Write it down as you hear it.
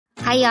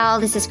Hi, y'all.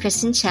 This is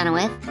Kristen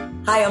Chenoweth.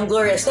 Hi, I'm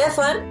Gloria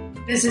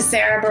Estefan. This is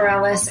Sarah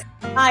Bareilles.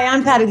 Hi,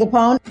 I'm Patti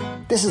LuPone.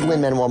 This is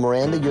Lin-Manuel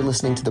Miranda. You're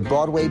listening to the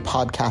Broadway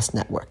Podcast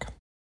Network.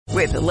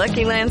 With the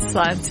Lucky Land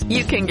Slots,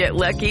 you can get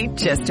lucky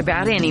just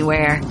about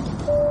anywhere.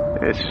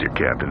 This is your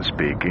captain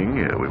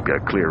speaking. We've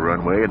got clear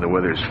runway and the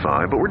weather's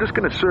fine, but we're just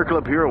going to circle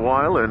up here a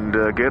while and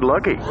get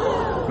lucky.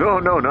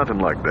 No, nothing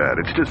like that.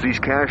 It's just these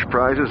cash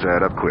prizes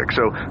add up quick.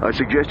 So I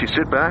suggest you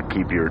sit back,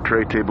 keep your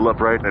tray table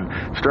upright,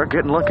 and start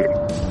getting lucky.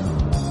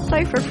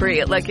 Play for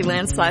free at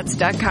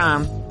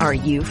LuckyLandSlots.com. Are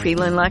you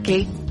feeling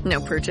lucky? No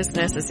purchase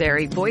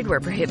necessary. Void where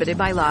prohibited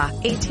by law.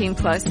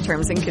 18+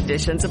 terms and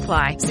conditions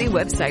apply. See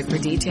website for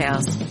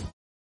details.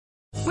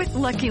 With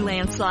Lucky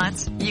Land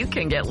Slots, you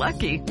can get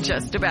lucky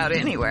just about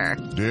anywhere.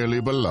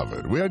 Dearly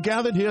beloved, we are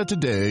gathered here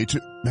today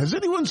to... Has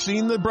anyone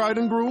seen the bride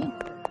and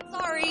groom?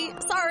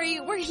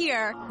 Sorry, we're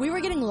here. We were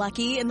getting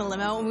lucky in the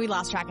limo and we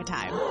lost track of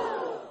time.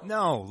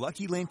 No,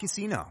 Lucky Land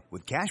Casino,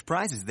 with cash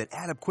prizes that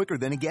add up quicker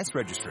than a guest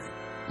registry.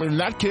 In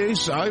that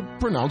case, I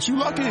pronounce you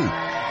lucky.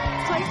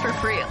 Play for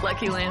free at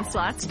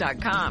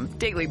LuckyLandSlots.com.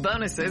 Daily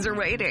bonuses are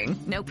waiting.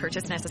 No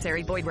purchase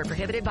necessary. Void where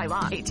prohibited by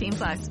law.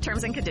 18+.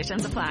 Terms and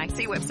conditions apply.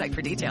 See website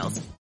for details.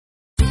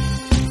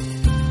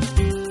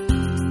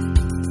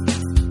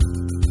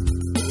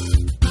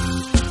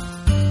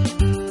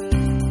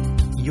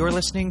 You're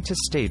listening to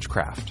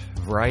Stagecraft,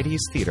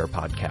 Variety's theater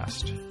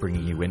podcast,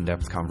 bringing you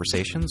in-depth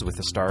conversations with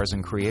the stars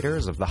and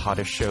creators of the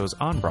hottest shows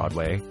on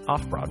Broadway,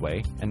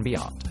 off-Broadway, and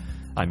beyond.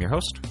 I'm your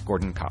host,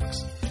 Gordon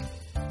Cox.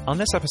 On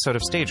this episode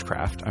of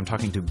Stagecraft, I'm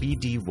talking to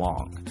B.D.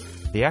 Wong.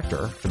 The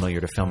actor,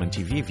 familiar to film and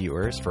TV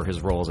viewers for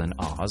his roles in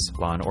Oz,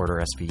 Law &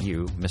 Order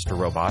SVU, Mr.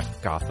 Robot,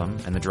 Gotham,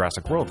 and the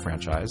Jurassic World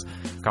franchise,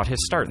 got his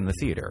start in the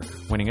theater,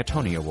 winning a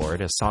Tony Award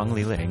as Song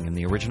Li Ling in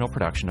the original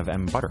production of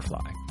M.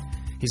 Butterfly.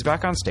 He's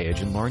back on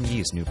stage in Lauren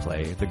Yee's new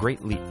play, The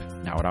Great Leap,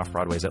 now at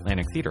Off-Broadway's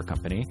Atlantic Theater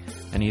Company,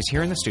 and he's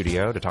here in the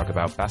studio to talk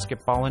about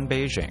basketball in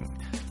Beijing,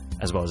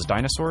 as well as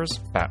dinosaurs,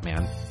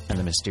 Batman, and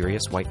the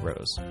mysterious White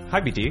Rose.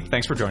 Hi, BD.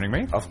 Thanks for joining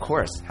me. Of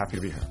course. Happy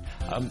to be here.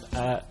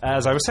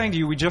 As I was saying to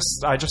you,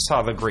 I just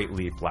saw The Great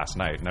Leap last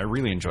night, and I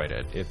really enjoyed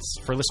it. It's,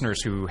 for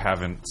listeners who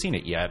haven't seen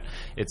it yet,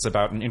 it's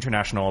about an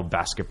international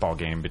basketball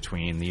game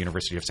between the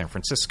University of San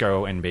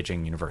Francisco and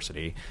Beijing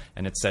University,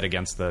 and it's set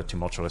against the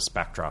tumultuous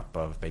backdrop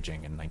of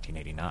Beijing in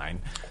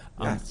 1989.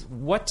 Yes.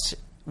 What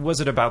was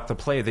it about the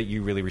play that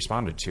you really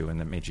responded to and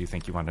that made you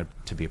think you wanted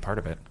to be a part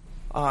of it?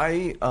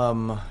 I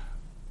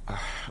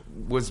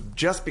was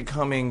just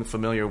becoming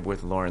familiar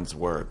with Lauren's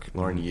work,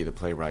 Lauren Yee, the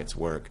playwright's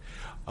work,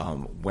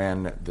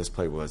 when this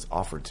play was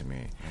offered to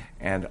me.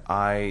 And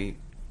I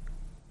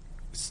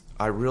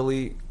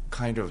really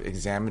kind of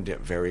examined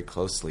it very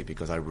closely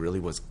because I really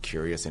was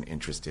curious and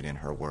interested in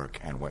her work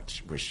and where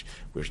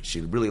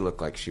she really looked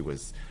like she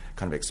was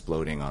kind of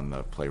exploding on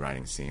the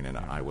playwriting scene, and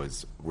I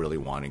was really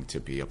wanting to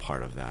be a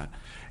part of that.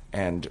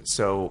 And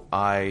so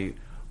I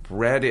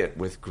read it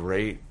with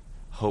great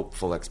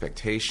hopeful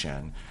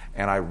expectation,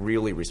 and I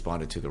really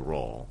responded to the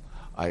role.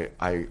 I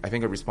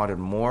think I responded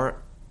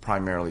more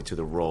primarily to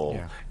the role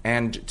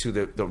and to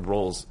the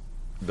roles,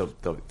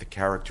 the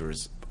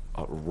character's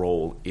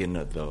role in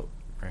the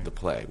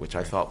play, which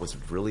I thought was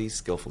really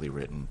skillfully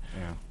written,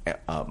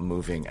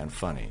 moving and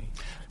funny.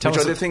 Which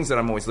are the things that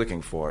I'm always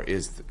looking for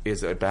is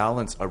a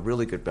balance, a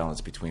really good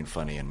balance between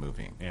funny and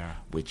moving,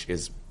 which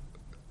is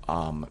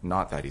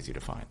not that easy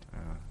to find.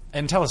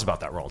 And tell us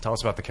about that role. Tell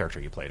us about the character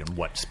you played and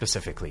what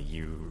specifically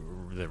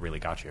that really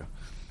got you.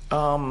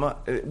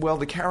 Well,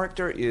 the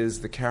character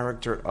is the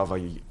character of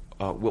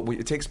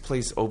it takes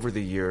place over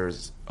the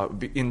years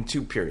in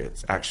two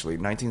periods, actually,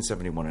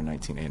 1971 and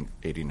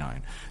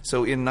 1989. So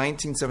in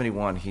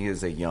 1971, he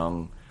is a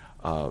young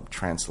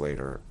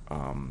translator,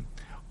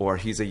 or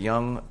he's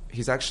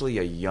actually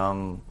a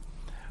young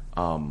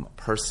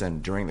person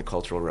during the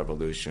Cultural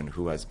Revolution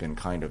who has been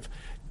kind of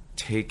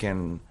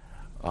taken.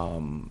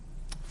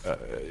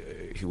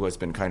 Who has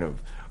been kind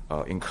of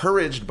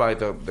encouraged by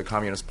the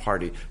Communist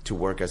Party to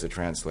work as a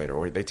translator,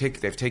 or they've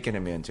taken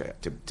him in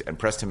and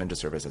pressed him into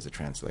service as a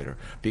translator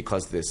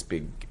because this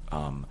big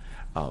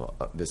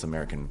this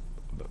American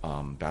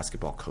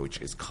basketball coach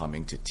is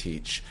coming to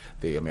teach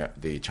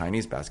the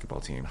Chinese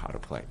basketball team how to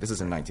play. This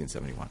is in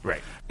 1971,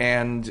 right?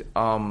 And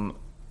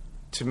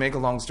to make a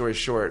long story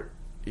short,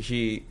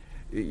 in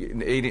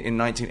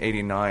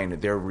 1989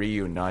 they're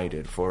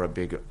reunited for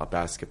a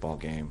basketball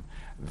game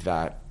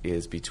that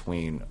is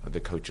between the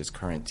coach's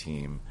current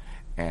team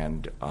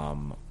and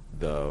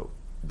the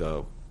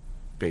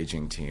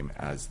Beijing team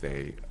as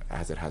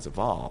it has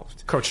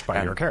evolved. Coached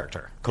by your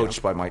character.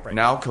 Coached by my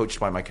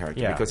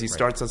character, because he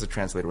starts as a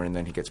translator and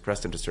then he gets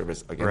pressed into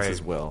service against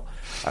his will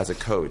as a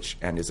coach,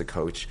 and is a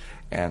coach,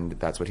 and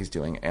that's what he's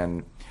doing.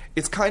 And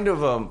it's kind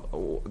of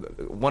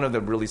one of the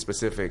really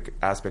specific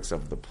aspects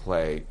of the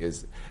play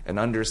is an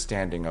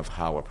understanding of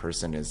how a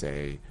person is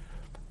a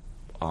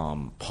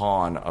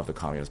pawn of the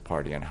Communist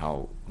Party and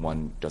how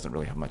one doesn't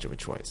really have much of a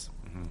choice.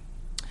 Mm-hmm.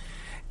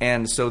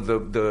 And so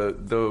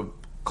the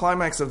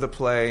climax of the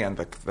play and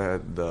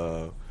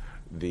the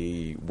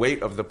the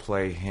weight of the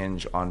play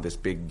hinge on this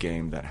big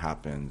game that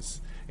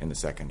happens in the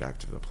second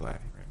act of the play.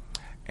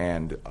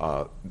 And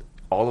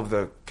all of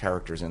the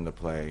characters in the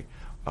play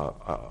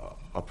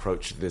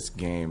approach this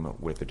game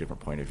with a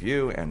different point of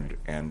view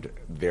and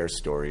their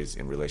stories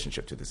in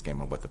relationship to this game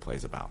and what the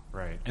play's about.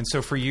 Right. And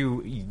so for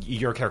you,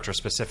 your character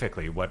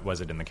specifically, what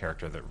was it in the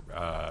character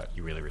that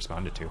you really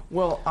responded to?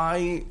 Well,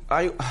 I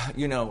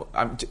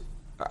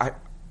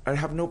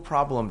have no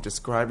problem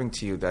describing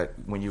to you that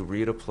when you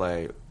read a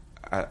play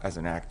as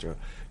an actor,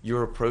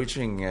 you're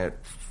approaching it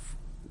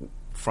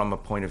from a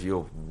point of view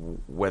of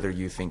whether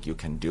you think you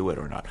can do it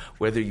or not,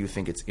 whether you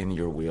think it's in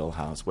your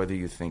wheelhouse, whether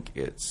you think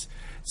it's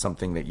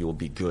something that you'll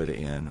be good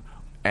in,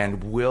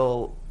 and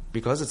will,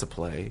 because it's a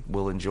play,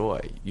 will enjoy.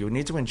 You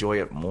need to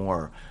enjoy it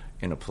more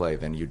in a play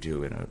than you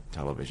do in a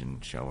television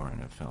show or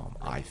in a film,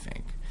 I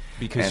think.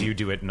 Because you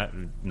do it night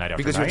after night?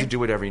 Because you have to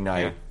do it every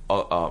night,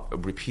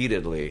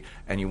 repeatedly,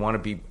 and you want to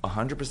be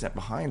 100%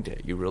 behind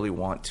it. You really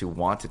want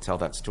to tell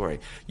that story.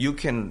 You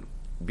can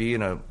be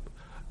in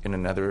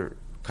another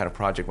kind of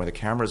project where the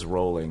camera's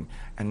rolling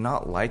and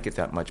not like it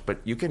that much, but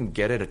you can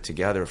get it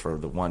together for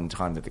the one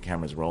time that the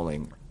camera's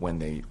rolling when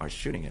they are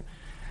shooting it.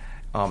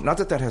 Not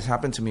that has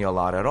happened to me a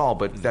lot at all,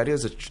 but that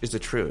is a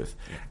truth.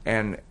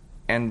 Yeah.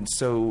 And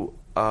so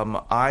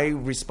I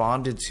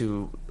responded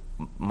to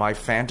my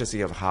fantasy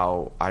of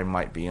how I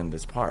might be in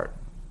this part,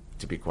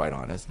 to be quite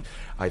honest.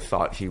 I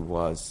thought there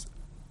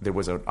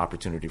was an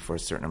opportunity for a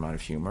certain amount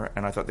of humor,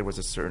 and I thought there was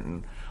a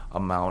certain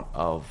amount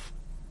of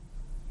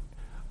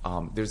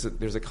there's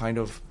a kind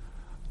of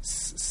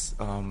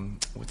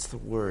what's the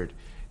word?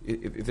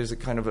 There's a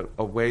kind of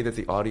a way that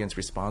the audience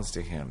responds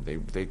to him.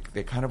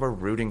 They kind of are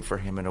rooting for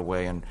him in a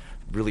way and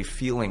really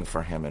feeling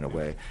for him in a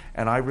way.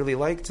 And I really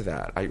liked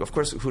that. Of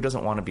course, who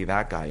doesn't want to be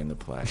that guy in the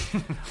play?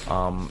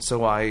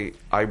 So I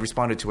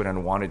responded to it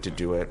and wanted to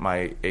do it.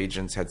 My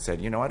agents had said,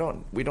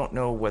 we don't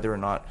know whether or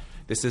not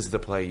this is the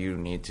play you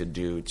need to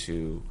do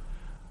to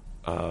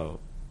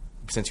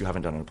since you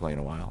haven't done a play in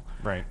a while.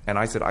 Right. And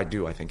I said, I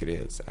do. I think it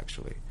is,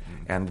 actually.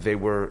 And they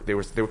were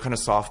kind of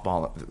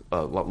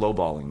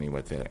lowballing me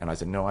with it. And I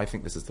said, no, I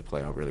think this is the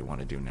play I really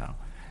want to do now.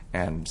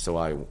 And so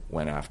I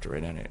went after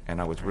it,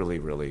 and I was really,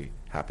 really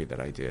happy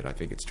that I did. I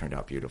think it's turned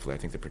out beautifully. I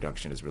think the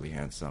production is really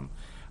handsome.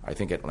 I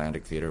think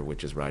Atlantic Theater,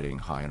 which is riding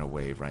high on a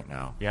wave right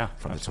now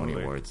from absolutely. the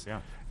Tony Awards,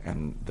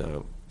 and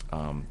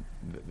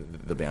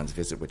the band's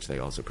Visit, which they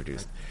also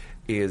produced,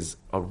 is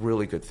a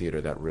really good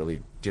theater that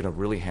really did a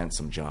really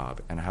handsome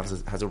job and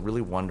has a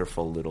really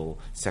wonderful little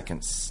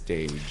second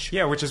stage.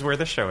 Yeah, which is where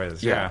this show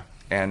is. Yeah.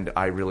 And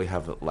I really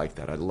have liked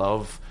that. I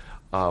love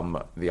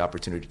the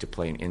opportunity to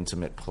play an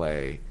intimate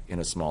play in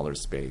a smaller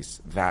space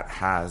that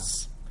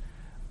has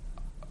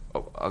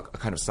a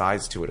kind of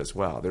size to it as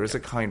well. There is a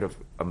kind of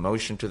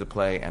emotion to the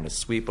play and a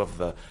sweep of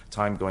the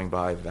time going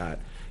by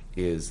that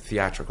is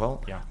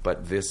theatrical,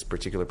 but this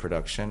particular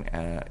production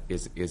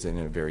is in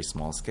a very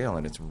small scale,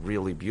 and it's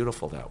really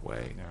beautiful that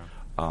way.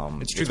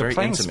 It's true. The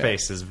playing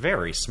space is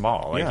very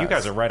small. Like, you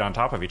guys are right on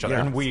top of each other,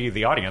 and we,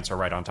 the audience, are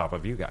right on top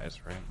of you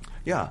guys, right?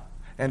 Yeah.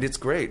 And it's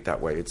great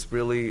that way. It's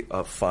really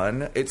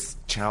fun. It's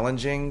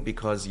challenging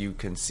because you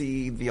can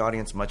see the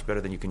audience much better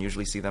than you can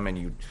usually see them, and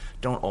you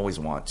don't always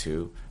want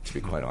to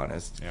be quite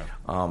honest.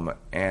 So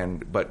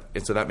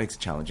that makes it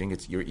challenging.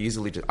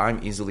 I'm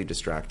easily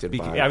distracted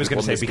by. I was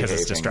going to say because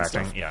it's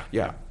distracting.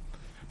 Yeah.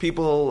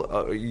 People,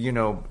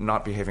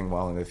 not behaving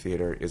well in the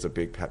theater is a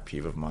big pet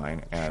peeve of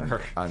mine, and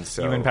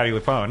so you and Patti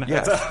LuPone.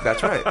 Yes,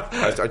 that's right.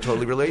 I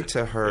totally relate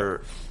to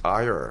her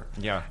ire.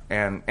 Yeah.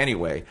 And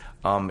anyway,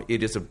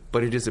 it is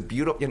a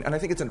beautiful, and I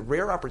think it's a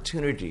rare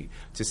opportunity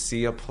to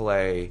see a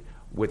play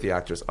with the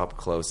actors up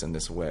close in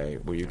this way,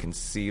 where you can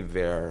see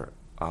their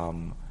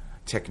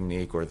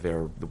technique or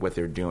what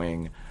they're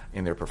doing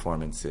in their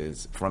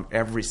performances from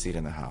every seat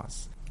in the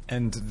house.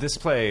 And this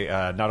play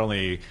not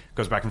only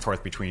goes back and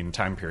forth between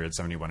time periods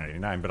 71 and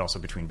 89, but also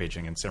between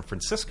Beijing and San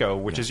Francisco,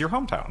 which is your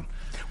hometown.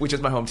 Which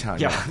is my hometown,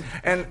 yeah.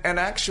 And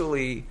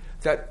actually,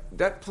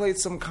 that played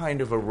some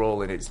kind of a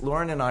role in it.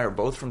 Lauren and I are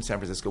both from San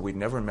Francisco. We'd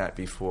never met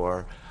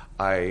before.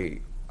 I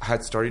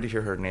had started to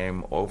hear her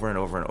name over and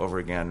over and over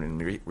again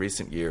in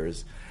recent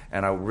years,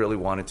 and I really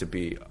wanted to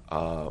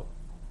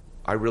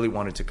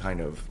kind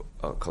of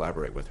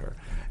collaborate with her.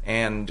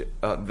 And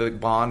the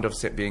bond of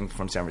being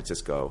from San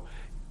Francisco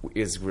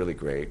is really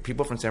great.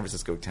 People from San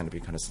Francisco tend to be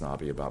kind of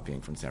snobby about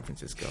being from San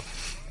Francisco,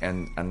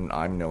 and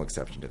I'm no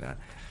exception to that.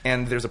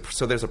 And there's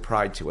a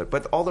pride to it.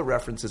 But all the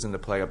references in the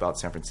play about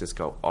San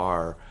Francisco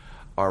are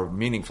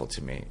meaningful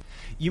to me.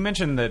 You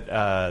mentioned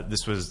that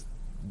this was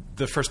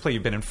the first play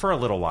you've been in for a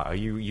little while.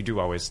 You do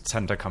always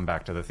tend to come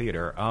back to the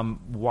theater.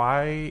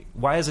 Why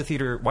is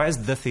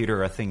the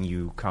theater a thing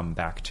you come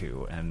back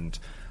to, and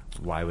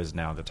why was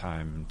now the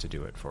time to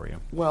do it for you?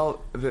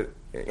 Well,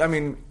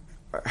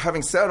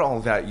 having said all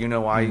that,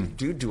 I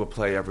do a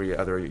play every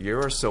other year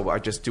or so. I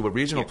just do a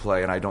regional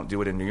play, and I don't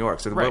do it in New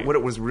York. So what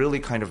it was really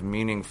kind of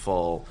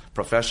meaningful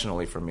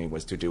professionally for me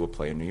was to do a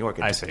play in New York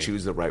and to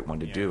choose the right one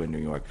to do in New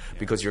York,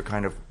 because you're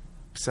kind of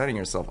setting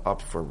yourself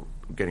up for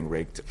getting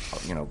raked,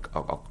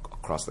 a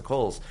across the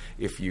coals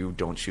if you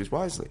don't choose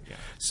wisely. Yeah.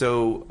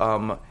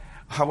 So.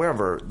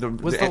 However,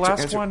 was the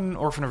last one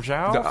Orphan of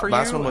Zhao for you? The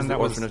last one was the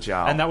Orphan of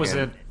Zhao. And that was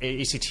at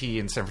ACT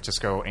in San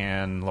Francisco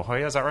and La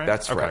Jolla, is that right?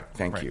 That's right.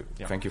 Thank you.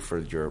 Yeah. Thank you for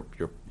your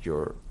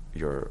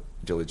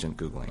diligent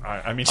Googling.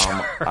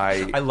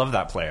 I love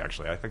that play,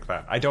 actually. I think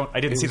that I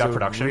didn't see that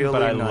production, really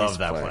but I nice love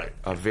that play.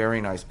 A very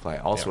nice play.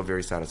 Also a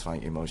very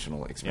satisfying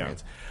emotional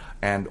experience.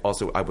 Yeah. And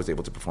also, I was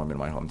able to perform in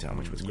my hometown,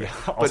 which was great.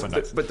 Yeah, also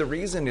nice. But the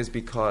reason is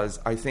because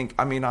I think,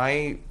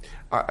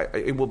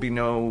 it will be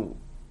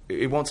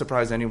it won't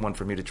surprise anyone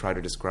for me to try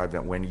to describe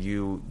that when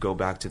you go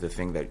back to the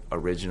thing that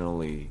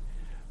originally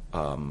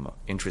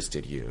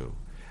interested you,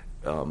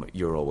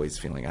 you're always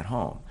feeling at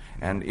home.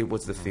 And it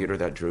was the theater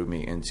that drew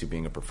me into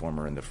being a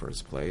performer in the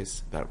first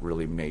place that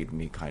really made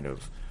me kind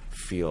of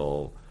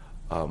feel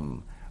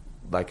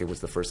like it was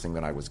the first thing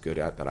that I was good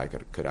at, that I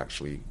could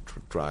actually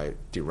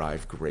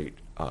derive great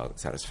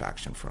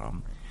satisfaction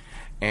from.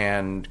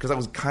 And because I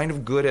was kind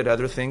of good at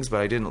other things,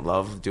 but I didn't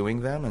love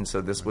doing them. And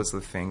so this was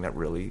the thing that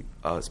really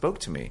spoke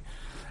to me.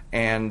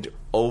 And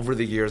over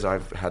the years,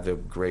 I've had the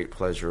great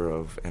pleasure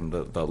of and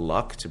the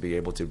luck to be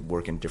able to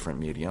work in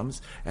different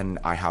mediums. And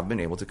I have been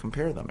able to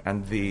compare them.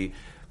 And the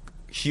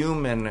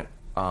human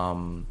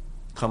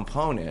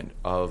component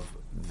of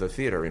the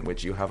theater, in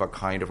which you have a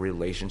kind of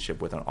relationship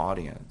with an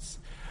audience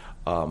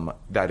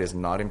that is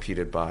not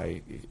impeded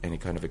by any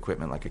kind of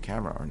equipment like a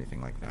camera or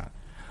anything like that,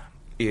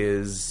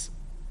 is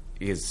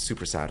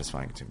super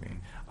satisfying to me.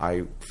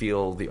 I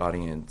feel the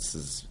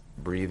audience's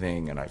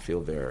breathing, and I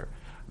feel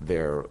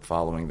they're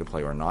following the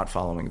play or not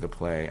following the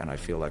play, and I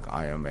feel like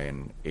I am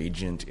an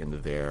agent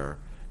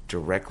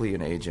directly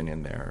an agent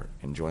in their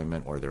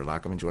enjoyment or their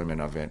lack of enjoyment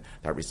of it.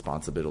 That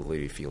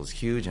responsibility feels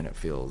huge, and it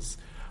feels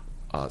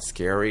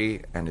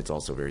scary, and it's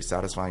also very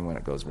satisfying when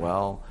it goes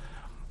well.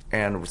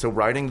 And so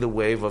riding the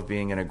wave of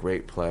being in a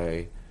great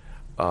play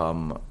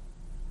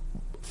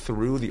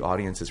through the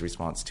audience's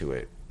response to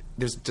it,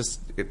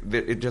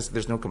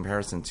 there's no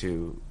comparison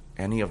to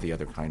any of the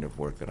other kind of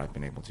work that I've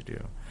been able to do.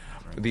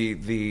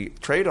 Right. The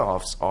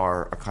trade-offs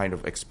are a kind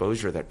of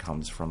exposure that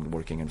comes from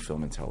working in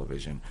film and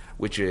television,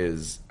 which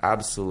is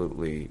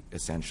absolutely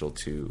essential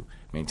to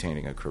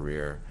maintaining a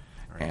career.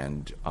 Right.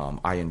 And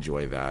I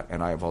enjoy that.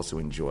 And I've also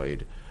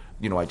enjoyed,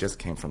 I just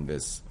came from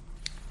this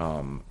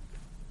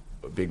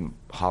big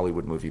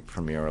Hollywood movie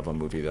premiere of a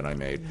movie that I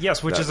made.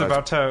 Yes, which is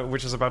about to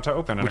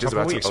open in a couple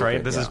of weeks,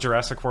 right? This is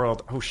Jurassic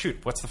World. Oh shoot,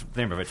 what's the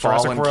name of it?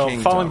 Jurassic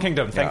World Fallen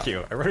Kingdom. Thank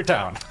you. I wrote it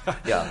down.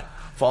 Yeah,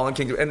 Fallen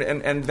Kingdom,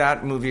 and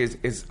that movie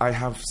is I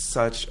have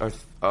such a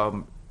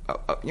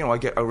I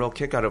get a real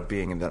kick out of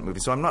being in that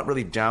movie. So I'm not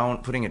really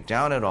putting it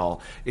down at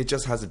all. It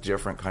just has a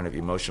different kind of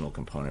emotional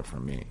component for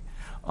me.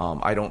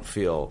 I don't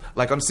feel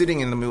like I'm sitting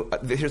in the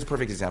movie. Here's a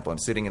perfect example. I'm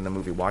sitting in the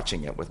movie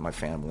watching it with my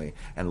family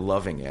and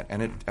loving it,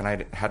 and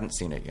I hadn't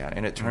seen it yet,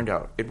 and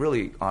it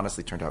really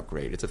honestly turned out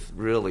great. It's a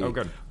really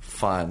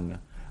fun.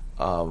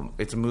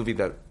 It's a movie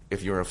that,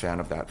 if you're a fan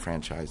of that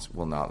franchise,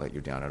 will not let you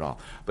down at all.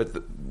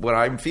 But what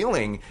I'm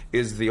feeling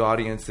is the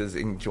audience's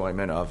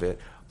enjoyment of it,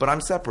 but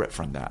I'm separate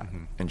from that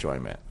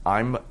enjoyment.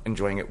 I'm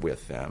enjoying it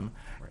with them.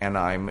 And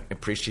I'm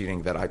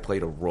appreciating that I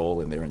played a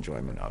role in their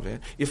enjoyment of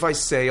it. If I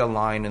say a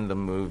line in the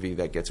movie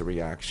that gets a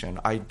reaction,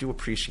 I do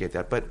appreciate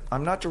that. But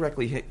I'm not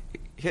directly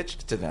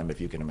hitched to them, if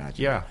you can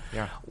imagine.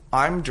 Yeah.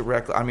 And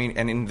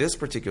in this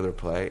particular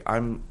play,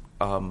 I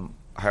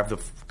have the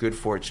good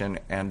fortune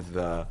and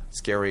the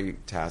scary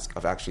task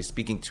of actually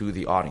speaking to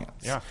the audience.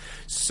 Yeah.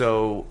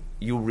 So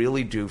you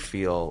really do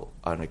feel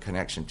a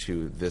connection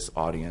to this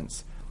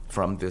audience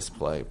from this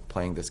play,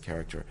 playing this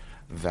character,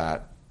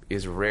 that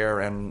is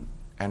rare and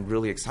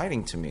really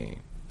exciting to me.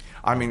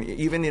 I mean,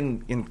 even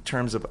in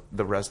terms of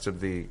the rest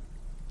of the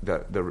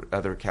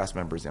other cast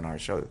members in our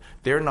show,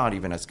 they're not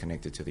even as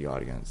connected to the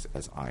audience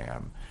as I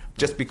am,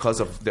 just because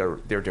of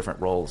their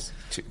different roles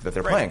that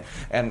they're playing.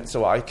 And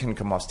so I can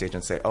come off stage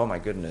and say, "Oh my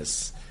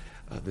goodness,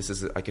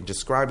 I can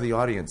describe the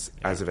audience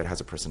as if it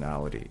has a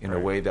personality in a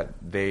way that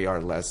they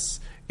are less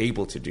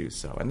able to do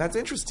so." And that's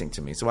interesting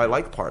to me. So I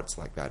like parts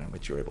like that in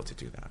which you're able to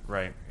do that.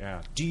 Right.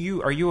 Yeah.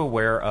 Are you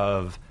aware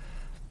of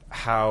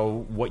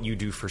how what you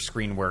do for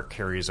screen work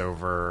carries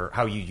over,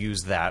 how you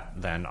use that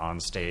then on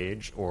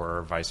stage,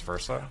 or vice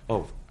versa?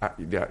 Oh,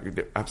 yeah,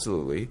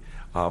 absolutely.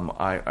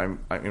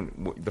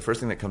 The first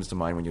thing that comes to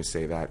mind when you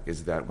say that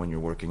is that when you're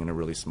working in a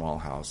really small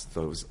house,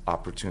 those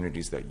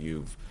opportunities that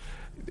you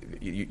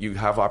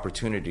have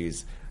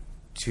opportunities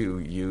to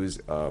use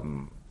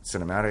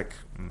cinematic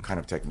kind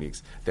of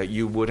techniques that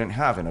you wouldn't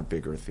have in a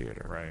bigger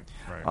theater.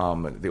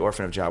 Right. The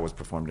Orphan of Zhao was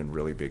performed in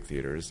really big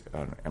theaters,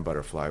 and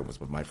Butterfly was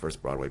my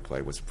first Broadway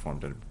play, was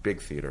performed in a big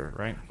theater.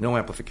 Right. No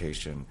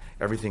amplification.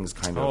 Everything's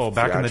kind of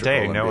back in the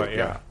day.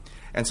 Yeah.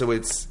 And so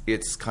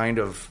it's kind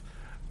of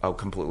a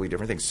completely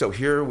different thing. So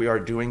here we are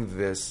doing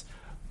this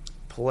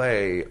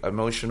play,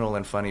 emotional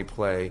and funny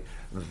play,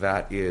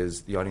 that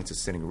is, the audience is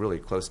sitting really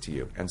close to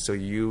you. And so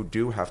you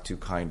do have to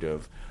kind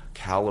of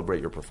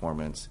calibrate your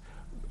performance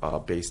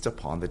based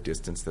upon the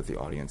distance that the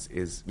audience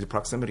is, the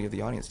proximity of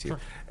the audience to you,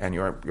 and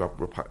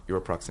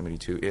your proximity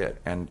to it.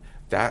 And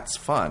that's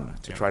fun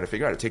to try to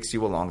figure out. It takes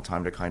you a long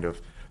time to kind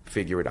of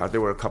figure it out.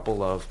 There were a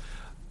couple of,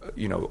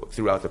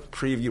 throughout the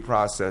preview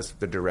process,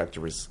 the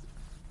director was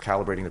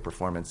calibrating the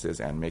performances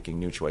and making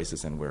new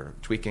choices, and we're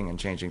tweaking and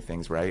changing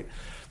things right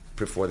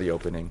before the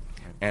opening.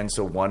 And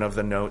so one of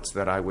the notes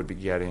that I would be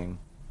getting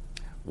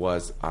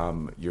was,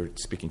 you're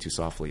speaking too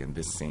softly in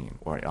this scene,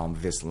 or on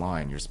this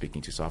line you're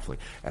speaking too softly.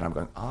 And I'm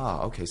going,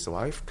 okay, so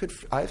I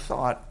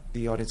thought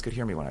the audience could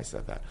hear me when I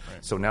said that.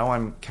 Right. So now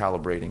I'm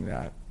calibrating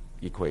that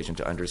equation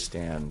to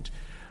understand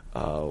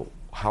how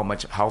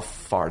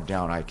far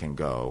down I can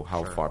go,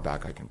 how far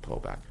back I can pull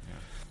back.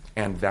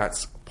 Yeah. And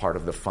that's part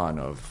of the fun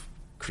of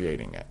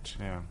creating it.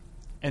 Yeah.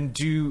 And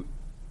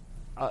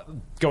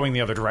going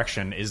the other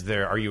direction, is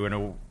there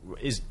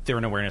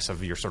an awareness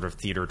of your sort of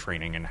theater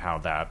training and how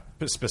that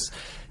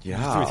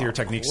through your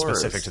technique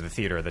specific to the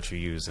theater that you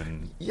use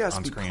on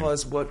screen?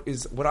 Because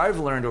what I've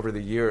learned over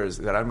the years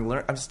that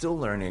I'm still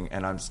learning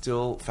and I'm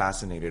still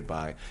fascinated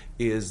by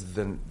is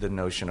the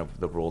notion of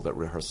the role that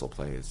rehearsal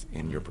plays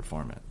in your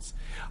performance.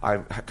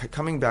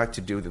 Coming back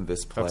to do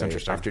this play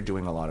after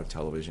doing a lot of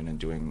television and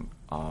doing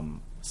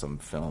some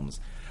films,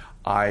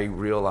 I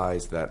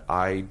realized that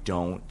I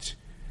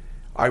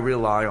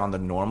rely on the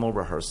normal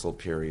rehearsal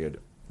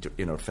period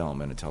in a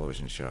film and a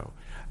television show.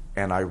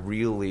 And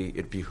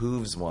it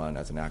behooves one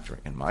as an actor,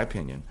 in my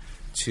opinion,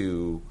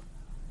 to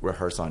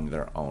rehearse on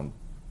their own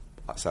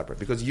separate.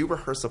 Because you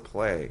rehearse a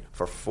play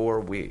for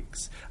 4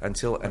 weeks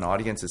until an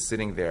audience is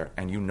sitting there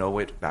and you know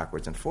it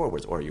backwards and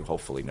forwards, or you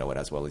hopefully know it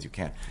as well as you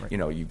can. Right.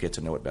 You get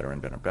to know it better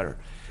and better and better.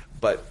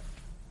 But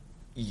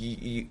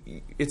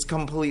it's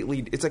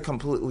a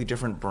completely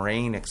different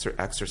brain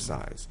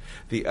exercise.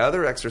 The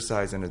other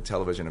exercise in a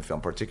television and film,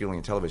 particularly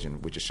in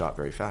television, which is shot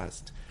very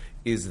fast,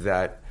 is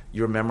that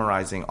you're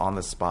memorizing on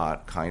the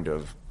spot, kind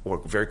of, or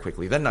very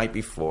quickly, the night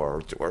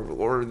before,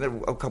 or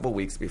a couple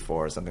weeks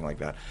before, or something like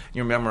that.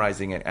 You're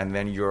memorizing it, and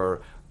then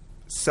you're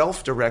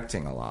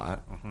self-directing a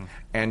lot,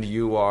 and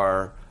you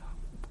are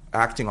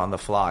acting on the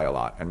fly a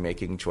lot and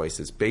making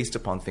choices based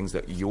upon things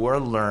that you're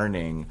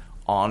learning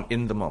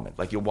in the moment.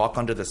 Like, you walk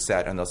onto the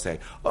set and they'll say,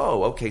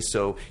 oh, okay,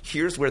 so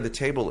here's where the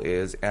table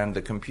is, and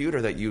the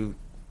computer that you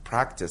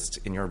practiced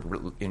in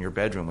your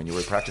bedroom when you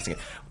were practicing it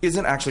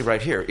isn't actually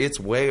right here. It's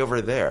way over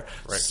there.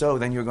 Right. So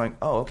then you're going,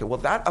 oh, okay, well,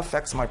 that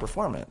affects my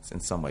performance in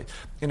some way.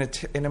 In a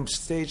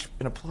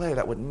play,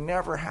 that would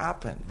never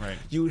happen. Right.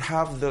 You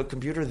have the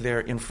computer there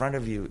in front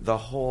of you the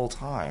whole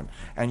time,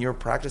 and you're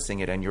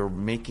practicing it, and you're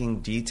making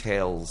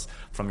details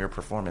from your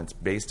performance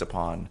based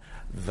upon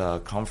the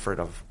comfort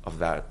of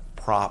that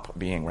prop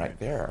being right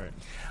there.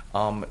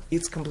 Right.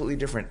 It's completely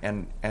different,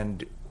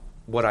 and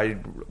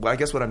I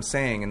guess what I'm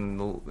saying,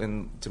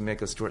 and to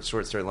make a short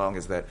story long,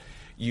 is that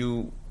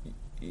you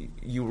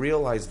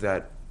realize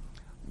that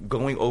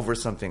going over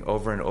something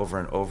over and over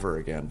and over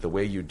again, the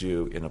way you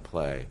do in a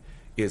play,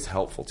 is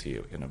helpful to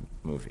you in a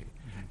movie.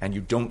 And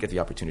you don't get the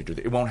opportunity to do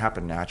that. It won't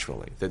happen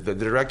naturally. The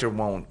director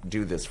won't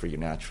do this for you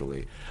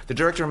naturally. The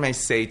director may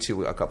say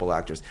to a couple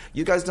actors,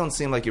 you guys don't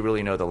seem like you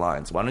really know the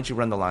lines. Why don't you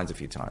run the lines a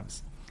few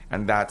times?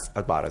 And that's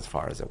about as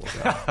far as it will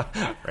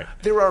go. Right.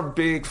 There are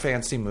big,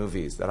 fancy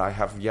movies that I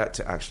have yet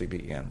to actually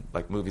be in,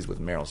 like movies with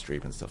Meryl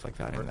Streep and stuff like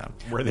that in them,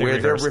 where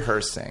they're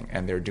rehearsing,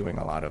 and they're doing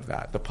a lot of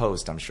that. The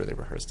Post, I'm sure they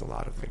rehearsed a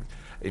lot of things,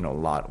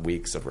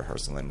 weeks of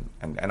rehearsal.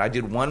 And I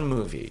did one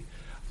movie,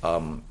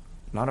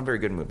 not a very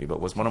good movie, but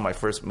was one of my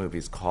first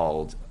movies,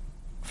 called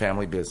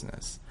Family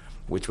Business,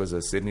 which was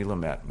a Sidney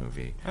Lumet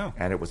movie. Oh.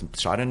 And it was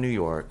shot in New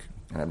York,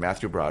 and had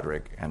Matthew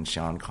Broderick and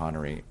Sean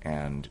Connery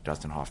and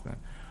Dustin Hoffman,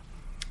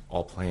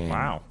 all playing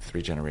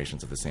 3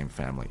 generations of the same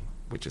family,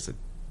 which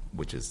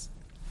is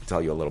tell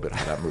you a little bit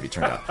how that movie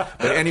turned out.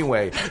 But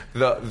anyway,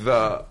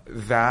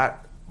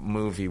 that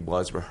movie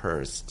was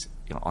rehearsed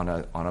on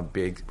a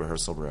big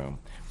rehearsal room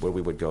where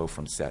we would go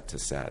from set to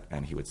set,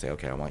 and he would say,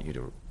 okay, I want you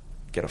to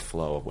get a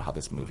flow of how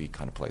this movie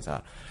kind of plays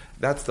out.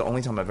 That's the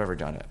only time I've ever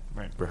done it,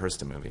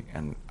 rehearsed a movie,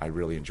 and I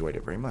really enjoyed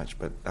it very much,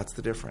 but that's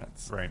the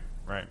difference.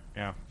 Right,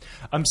 yeah.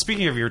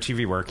 Speaking of your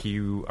TV work,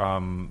 you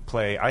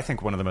play, I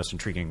think, one of the most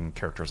intriguing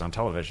characters on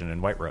television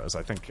in White Rose.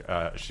 I think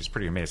she's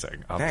pretty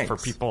amazing. Thanks. For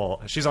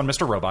people, she's on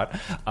Mr. Robot,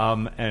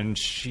 and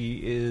she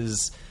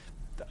is...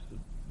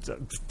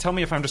 Tell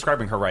me if I'm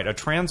describing her right. A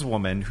trans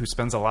woman who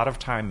spends a lot of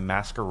time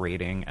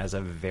masquerading as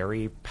a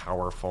very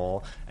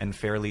powerful and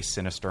fairly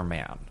sinister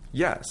man.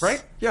 Yes.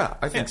 Right? Yeah,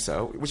 I think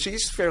so. Well,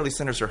 she's fairly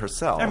sinister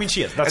herself. I mean,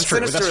 she is. That's true.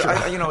 Sinister,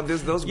 that's true.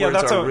 Those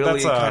words are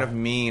really kind of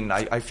mean.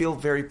 I feel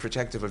very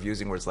protective of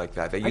using words like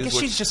that. I guess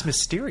she's just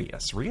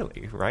mysterious,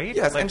 really, right?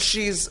 Yes, and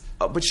she's...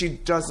 but she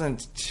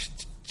doesn't...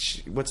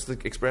 what's the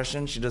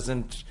expression? She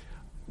doesn't...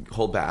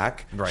 hold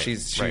back. Right.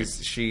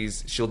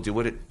 She'll do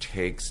what it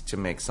takes to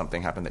make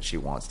something happen that she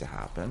wants to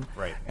happen.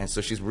 Right. And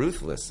so she's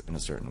ruthless in a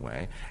certain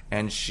way,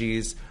 and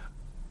she's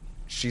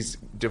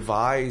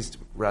devised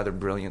rather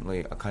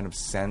brilliantly a kind of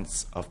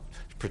sense of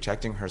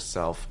protecting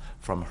herself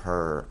from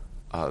her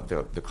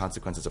the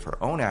consequences of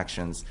her own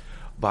actions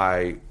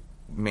by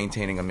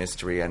maintaining a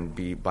mystery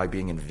and by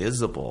being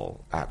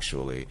invisible,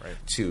 actually,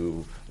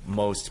 to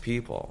most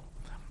people.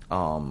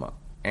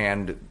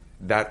 And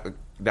that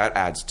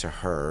adds to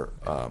her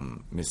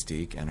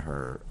mystique and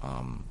her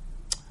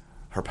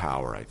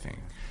power, I think.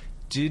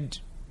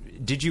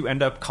 Did you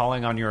end up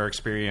calling on your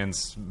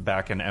experience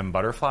back in M.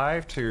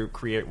 Butterfly to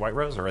create White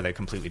Rose, or are they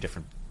completely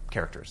different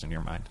characters in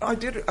your mind? I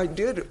did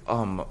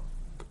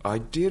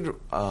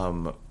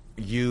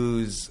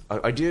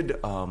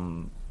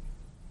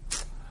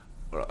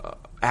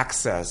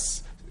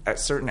access at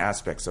certain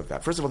aspects of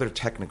that. First of all, there are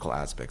technical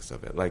aspects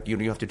of it. Like, you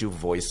have to do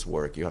voice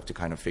work. You have to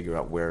kind of figure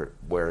out where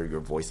your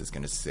voice is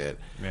going to sit.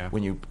 Yeah.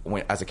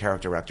 When as a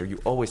character actor, you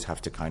always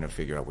have to kind of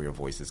figure out where your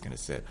voice is going to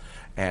sit.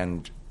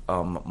 And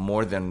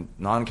more than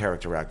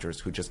non-character actors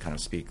who just kind of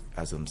speak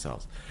as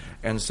themselves.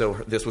 And so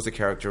this was a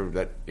character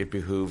that it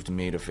behooved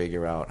me to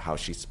figure out how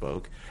she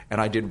spoke. And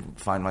I did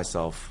find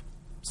myself,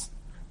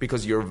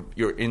 because your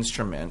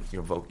instrument,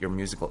 your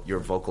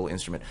vocal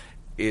instrument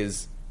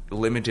is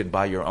limited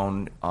by your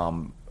own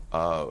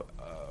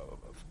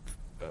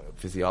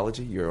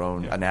physiology, your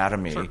own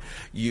anatomy. Sure.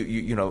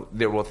 You know,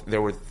 there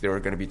are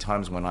going to be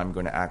times when I'm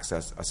going to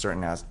access a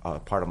certain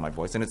part of my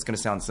voice, and it's going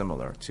to sound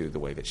similar to the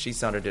way that she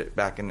sounded it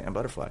back in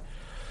Butterfly.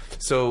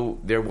 So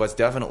there was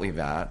definitely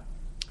that,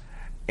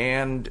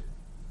 and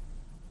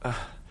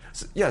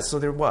so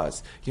there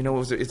was. You know,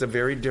 it's a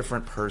very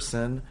different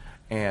person.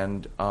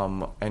 And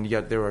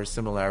yet there are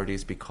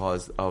similarities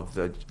because of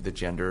the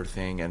gender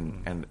thing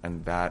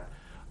and that.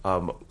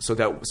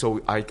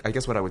 So I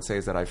guess what I would say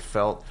is that I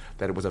felt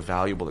that it was a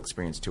valuable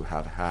experience to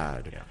have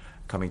had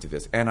coming to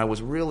this, and I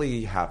was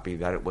really happy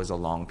that it was a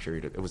long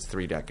period. It was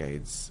 3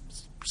 decades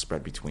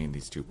spread between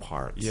these two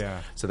parts.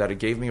 Yeah. So that it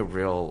gave me a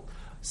real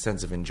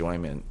sense of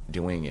enjoyment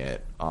doing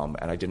it, and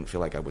I didn't feel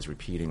like I was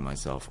repeating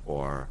myself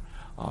or.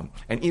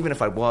 And even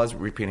if I was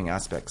repeating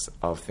aspects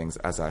of things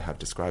as I have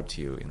described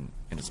to you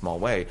in a small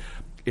way,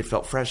 it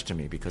felt fresh to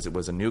me because it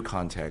was a new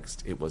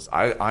context. It was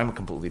I'm a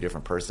completely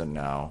different person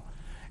now,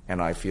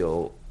 and I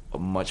feel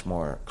much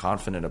more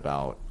confident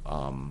about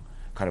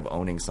kind of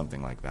owning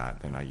something like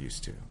that than I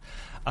used to.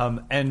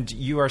 And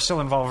you are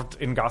still involved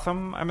in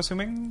Gotham, I'm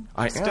assuming?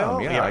 I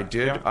am, yeah. I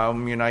did.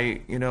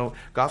 Yeah.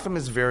 Gotham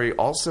is very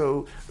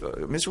also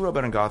Mr.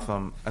 Robot and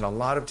Gotham and a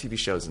lot of TV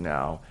shows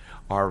now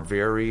are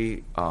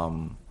very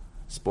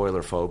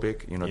spoiler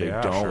phobic. You know, they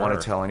don't want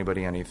to tell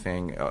anybody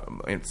anything.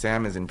 And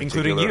Sam is in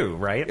particular, including you,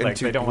 right? Like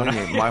they don't want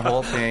to. My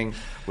whole thing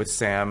with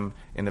Sam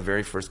in the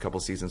very first couple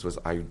seasons was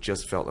I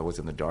just felt I was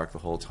in the dark the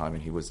whole time,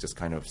 and he was just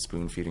kind of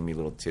spoon feeding me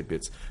little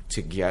tidbits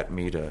to get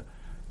me to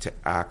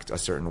act a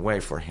certain way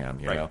for him,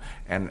 you know.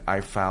 And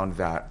I found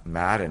that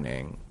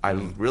maddening. I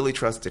really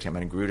trusted him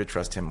and grew to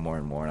trust him more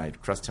and more, and I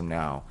trust him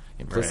now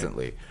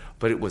implicitly. Right.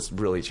 But it was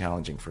really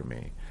challenging for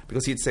me.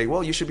 Because he'd say,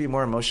 well, you should be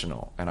more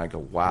emotional. And I go,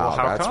 wow,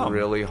 that's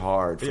really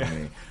hard for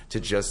me to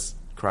just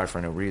cry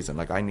for no reason.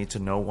 Like, I need to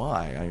know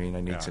why. I mean,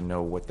 I need to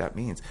know what that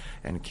means.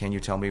 And can you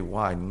tell me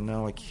why?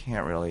 No, I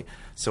can't really.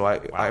 So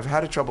I've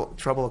had trouble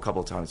a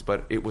couple of times,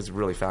 but it was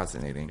really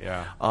fascinating.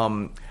 Yeah.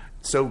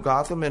 So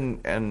Gotham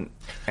and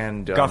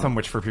Gotham,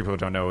 which for people who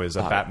don't know, is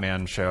a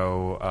Batman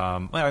show.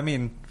 Well, I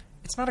mean,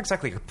 it's not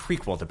exactly a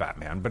prequel to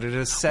Batman, but it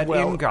is set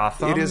in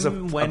Gotham. It is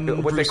when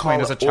what Bruce they call Wayne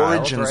is a child,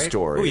 origin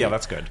story. Oh, yeah,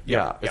 that's good.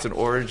 Yeah, it's an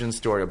origin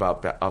story of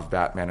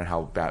Batman and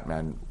how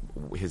Batman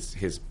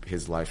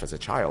his life as a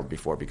child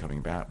before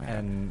becoming Batman.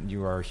 And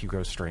you are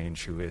Hugo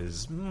Strange, who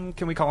is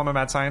can we call him a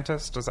mad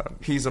scientist?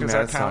 He's a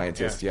mad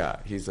scientist. Yeah,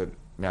 he's a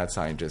mad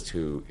scientist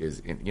who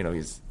is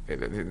he's.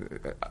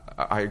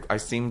 I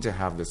seem to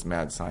have this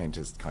mad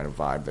scientist kind of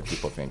vibe that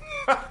people think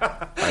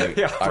I'm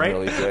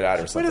really good at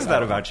or something. What is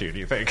that about you, do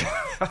you think?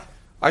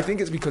 I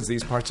think it's because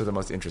these parts are the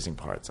most interesting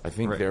parts. I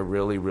think they're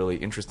really, really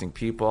interesting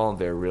people.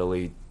 They're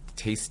really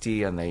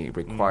tasty, and they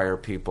require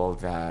people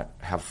that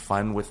have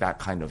fun with that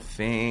kind of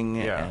thing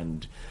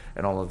and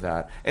all of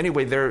that.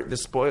 Anyway,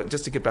 just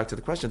to get back to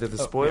the question, that the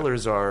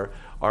spoilers are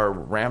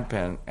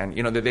rampant, and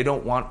they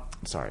don't want.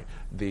 Sorry,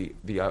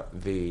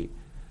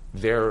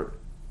 their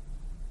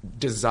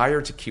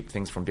desire to keep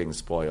things from being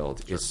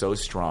spoiled is so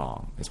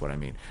strong, is what I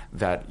mean,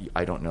 that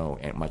I don't know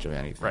much of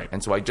anything. Right.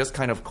 And so I just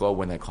kind of glow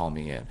when they call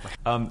me in.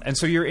 And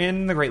so you're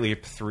in The Great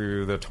Leap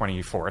through the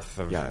 24th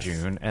of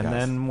June, and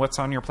then what's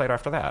on your plate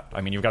after that? I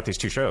mean, you've got these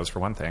 2 shows, for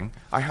one thing.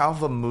 I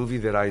have a movie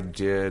that I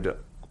did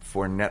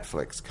for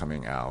Netflix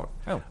coming out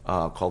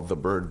called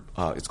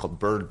it's called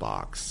Bird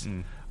Box.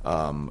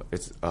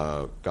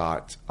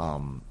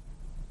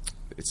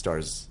 It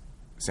stars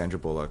Sandra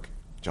Bullock,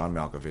 John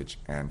Malkovich,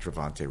 and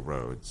Trevante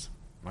Rhodes.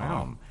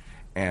 Wow.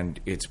 And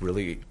it's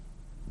really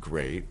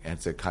great. And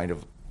it's a kind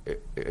of,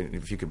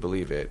 if you can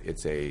believe it,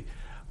 it's a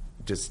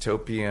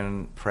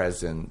dystopian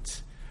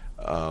present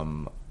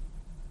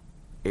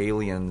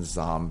alien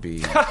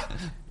zombie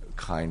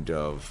kind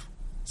of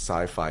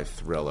sci-fi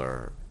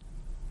thriller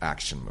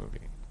action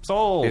movie.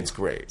 Sold. It's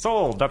great.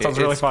 Sold. That sounds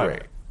really fun.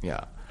 Great.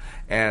 Yeah.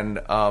 And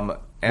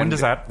when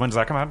does that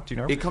come out? Do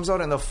you know? It comes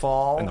out in the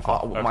fall.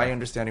 Okay. My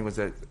understanding was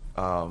that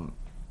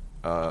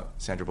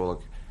Sandra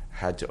Bullock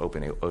had to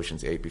open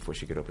Ocean's 8 before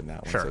she could open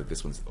that one. Sure. So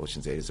this one's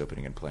Ocean's 8 is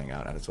opening and playing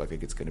out, and so I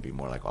think it's going to be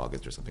more like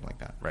August or something like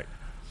that. Right.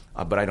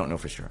 But I don't know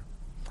for sure.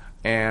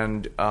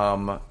 And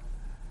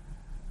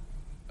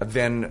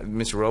then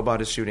Mr.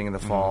 Robot is shooting in the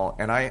fall,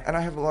 and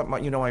I have a lot.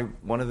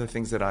 One of the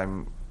things that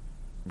I'm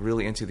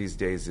really into these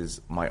days is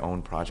my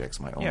own projects,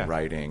 my own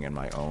writing, and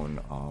my own.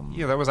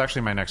 That was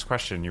actually my next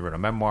question. You wrote a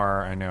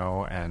memoir, I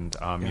know, and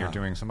you're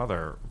doing some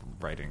other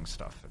writing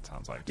stuff. It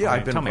sounds like.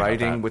 I've been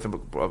writing with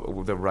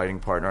a writing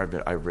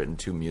partner. I've written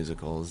 2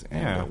 musicals,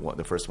 and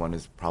the first one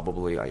is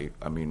probably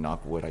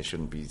knock wood, I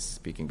shouldn't be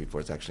speaking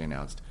before it's actually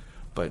announced,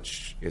 but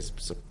is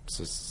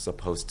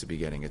supposed to be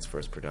getting its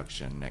first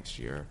production next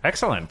year.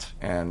 Excellent.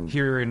 And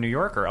here in New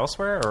York or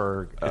elsewhere,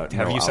 or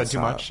have you said too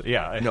much?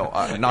 Yeah. No,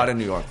 not in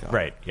New York, though.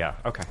 Right. Yeah.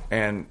 Okay.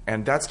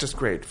 And that's just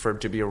great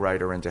to be a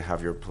writer and to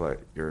have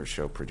your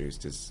show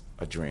produced is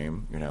a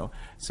dream,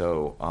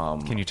 So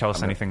can you tell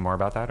us anything more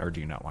about that, or do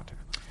you not want to?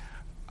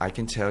 I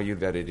can tell you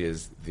that it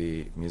is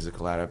the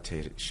musical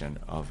adaptation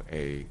of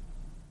a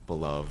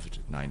beloved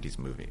 90s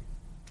movie.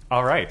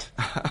 All right.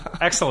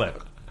 Excellent.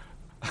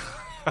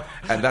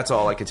 And that's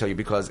all I can tell you,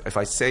 because if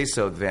I say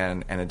so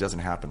then, and it doesn't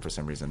happen for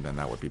some reason, then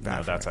that would be bad.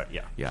 No, that's me.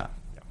 Yeah.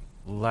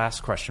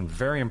 Last question,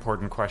 very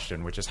important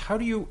question, which is how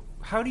do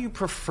you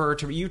prefer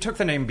to? You took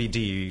the name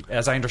BD,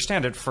 as I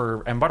understand it,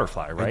 for M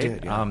Butterfly, right? I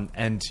did, yeah.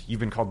 And you've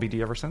been called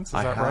BD ever since. Is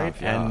that have, right?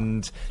 Yeah.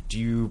 And do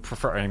you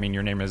prefer? I mean,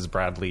 your name is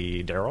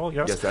Bradley Darrell,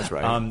 yes? Yes, that's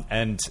right.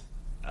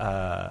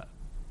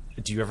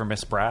 Do you ever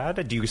miss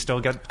Brad? Do you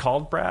still get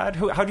called Brad?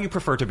 How do you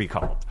prefer to be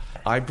called?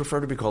 I prefer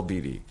to be called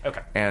BD.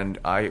 Okay. And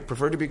I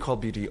prefer to be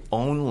called BD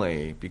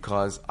only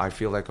because I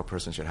feel like a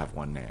person should have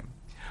one name.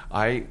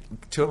 I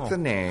took the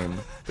name.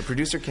 The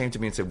producer came to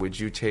me and said, "Would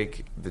you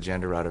take the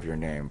gender out of your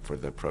name for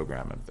the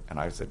program?" And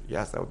I said,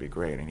 "Yes, that would be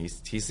great." And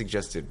he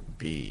suggested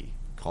B,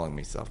 calling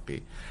myself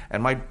B.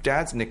 And my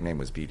dad's nickname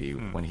was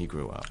BD when he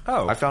grew up.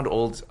 Oh. I found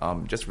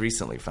just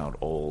recently found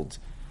old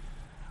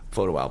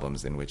photo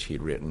albums in which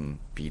he'd written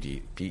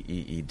BD,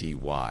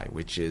 B-E-E-D-Y,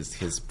 which is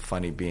his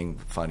being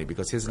funny,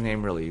 because his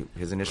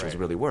initials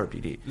really were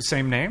BD.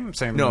 Same name?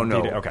 No.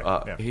 BD?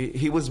 Okay.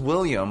 He was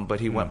William,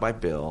 but he went by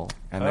Bill,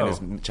 and then his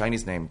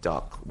Chinese name,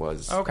 Duck,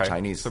 was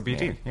Chinese. So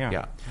BD, name.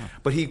 Yeah.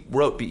 But he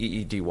wrote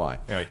B-E-E-D-Y.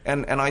 Yeah.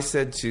 And I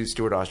said to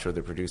Stuart Ostro,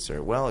 the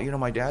producer, well,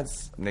 my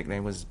dad's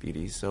nickname was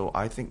BD, so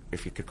I think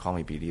if you could call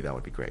me BD, that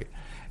would be great.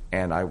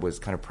 And I was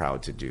kind of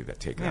proud to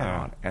take that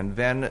on. And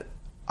then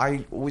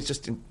I was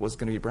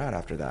going to be Brad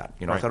after that.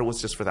 I thought it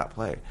was just for that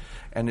play,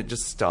 and it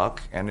just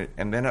stuck. And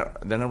then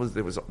there was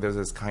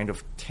this kind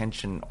of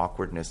tension,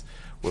 awkwardness,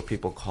 where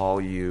people call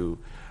you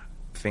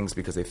things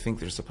because they think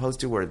they're supposed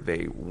to, or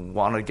they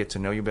want to get to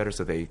know you better,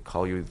 so they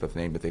call you the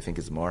name that they think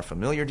is more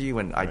familiar to you.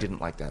 And I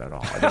didn't like that at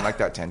all. I didn't like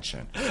that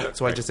tension.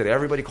 So I just said,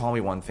 everybody call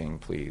me one thing,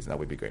 please. That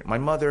would be great. My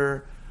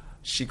mother,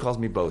 she calls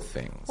me both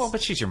things. Well,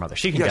 but she's your mother.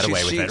 She can get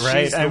away with it,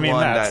 right? She's the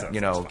one that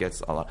gets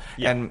a lot.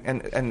 Yeah.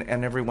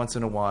 And every once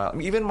in a while,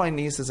 even my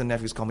nieces and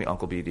nephews call me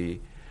Uncle BD.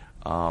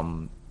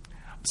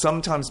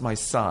 Sometimes my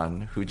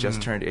son, who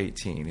just turned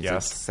 18, is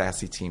a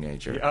sassy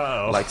teenager,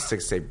 likes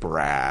to say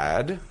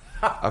Brad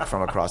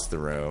from across the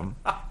room.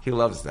 He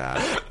loves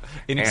that.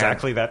 In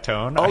exactly that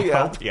tone? Oh, I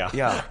yeah. hope. Yeah.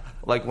 Yeah.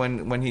 Like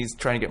when he's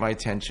trying to get my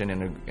attention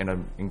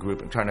in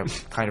group and trying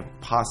to kind of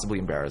possibly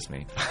embarrass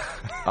me.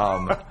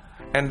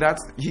 And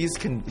he's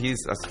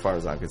as far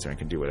as I'm concerned,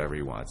 can do whatever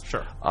he wants.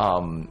 Sure.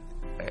 And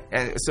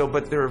so,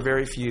 but there are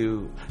very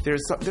few.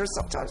 There's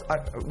sometimes.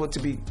 To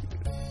be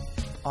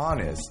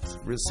honest,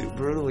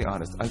 brutally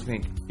honest, I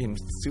think in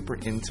super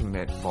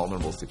intimate,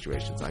 vulnerable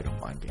situations, I don't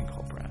mind being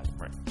called Brad.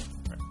 Right.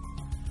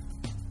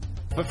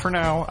 But for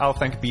now, I'll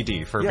thank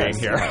BD for being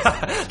here.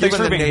 Yes. Thanks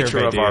for being here,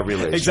 nature of our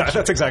relationship.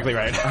 That's exactly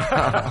right.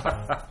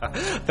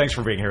 Thanks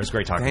for being here. It was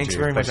great talking to you. Thanks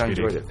very much. I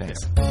enjoyed it. Thanks.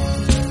 Yeah.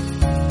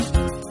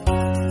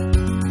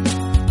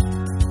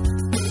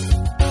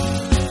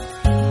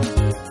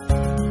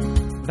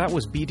 That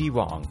was B.D.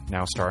 Wong,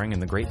 now starring in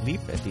The Great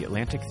Leap at the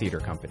Atlantic Theatre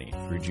Company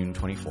through June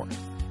 24th.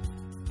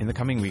 In the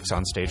coming weeks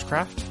on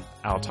Stagecraft,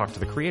 I'll talk to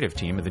the creative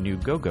team of the new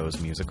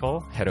Go-Go's musical,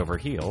 Head Over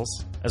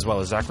Heels, as well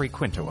as Zachary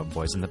Quinto of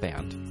Boys in the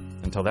Band.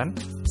 Until then,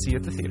 see you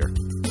at the theater.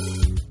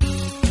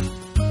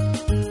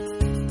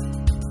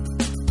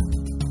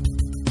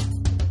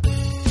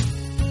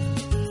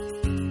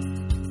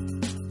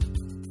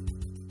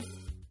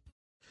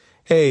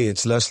 Hey,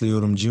 it's Leslie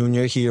Odom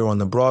Jr. here on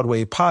the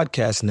Broadway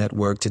Podcast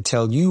Network to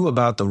tell you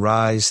about the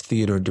Rise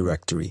Theater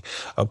Directory,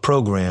 a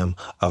program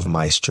of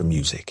Maestro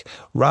Music.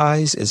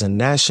 Rise is a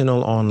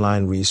national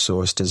online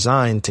resource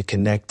designed to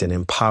connect and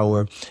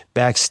empower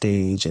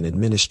backstage and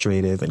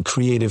administrative and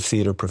creative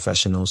theater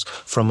professionals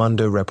from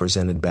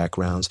underrepresented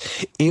backgrounds.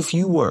 If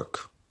you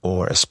work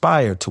or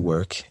aspire to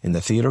work in the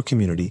theater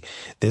community,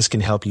 this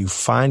can help you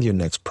find your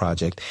next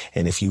project.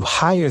 And if you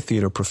hire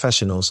theater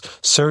professionals,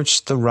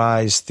 search the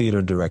Rise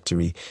Theater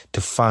Directory to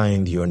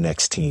find your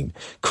next team.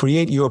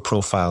 Create your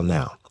profile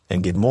now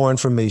and get more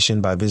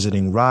information by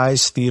visiting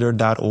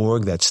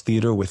risetheater.org. That's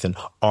theater with an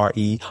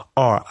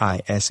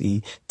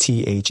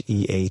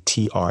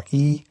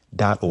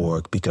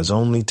RERISETHEATRE.org, because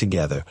only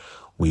together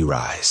we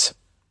rise.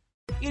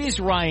 It is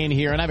Ryan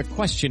here, and I have a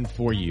question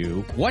for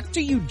you. What do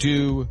you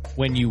do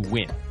when you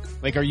win?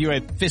 Like, are you a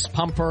fist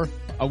pumper,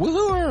 a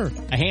woo-hooer,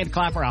 a hand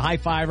clapper, a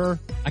high-fiver?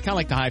 I kind of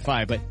like the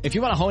high-five, but if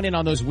you want to hone in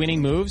on those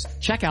winning moves,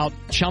 check out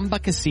Chumba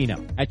Casino.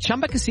 At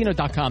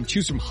ChumbaCasino.com,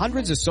 choose from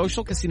hundreds of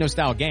social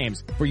casino-style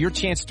games for your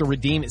chance to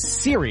redeem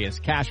serious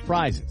cash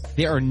prizes.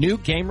 There are new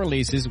game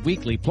releases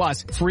weekly,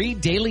 plus free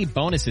daily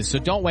bonuses, so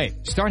don't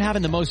wait. Start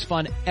having the most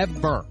fun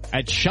ever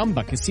at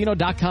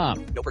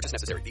ChumbaCasino.com. No purchase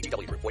necessary.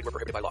 VGW. Void where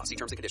prohibited by law. See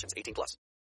terms and conditions. 18+.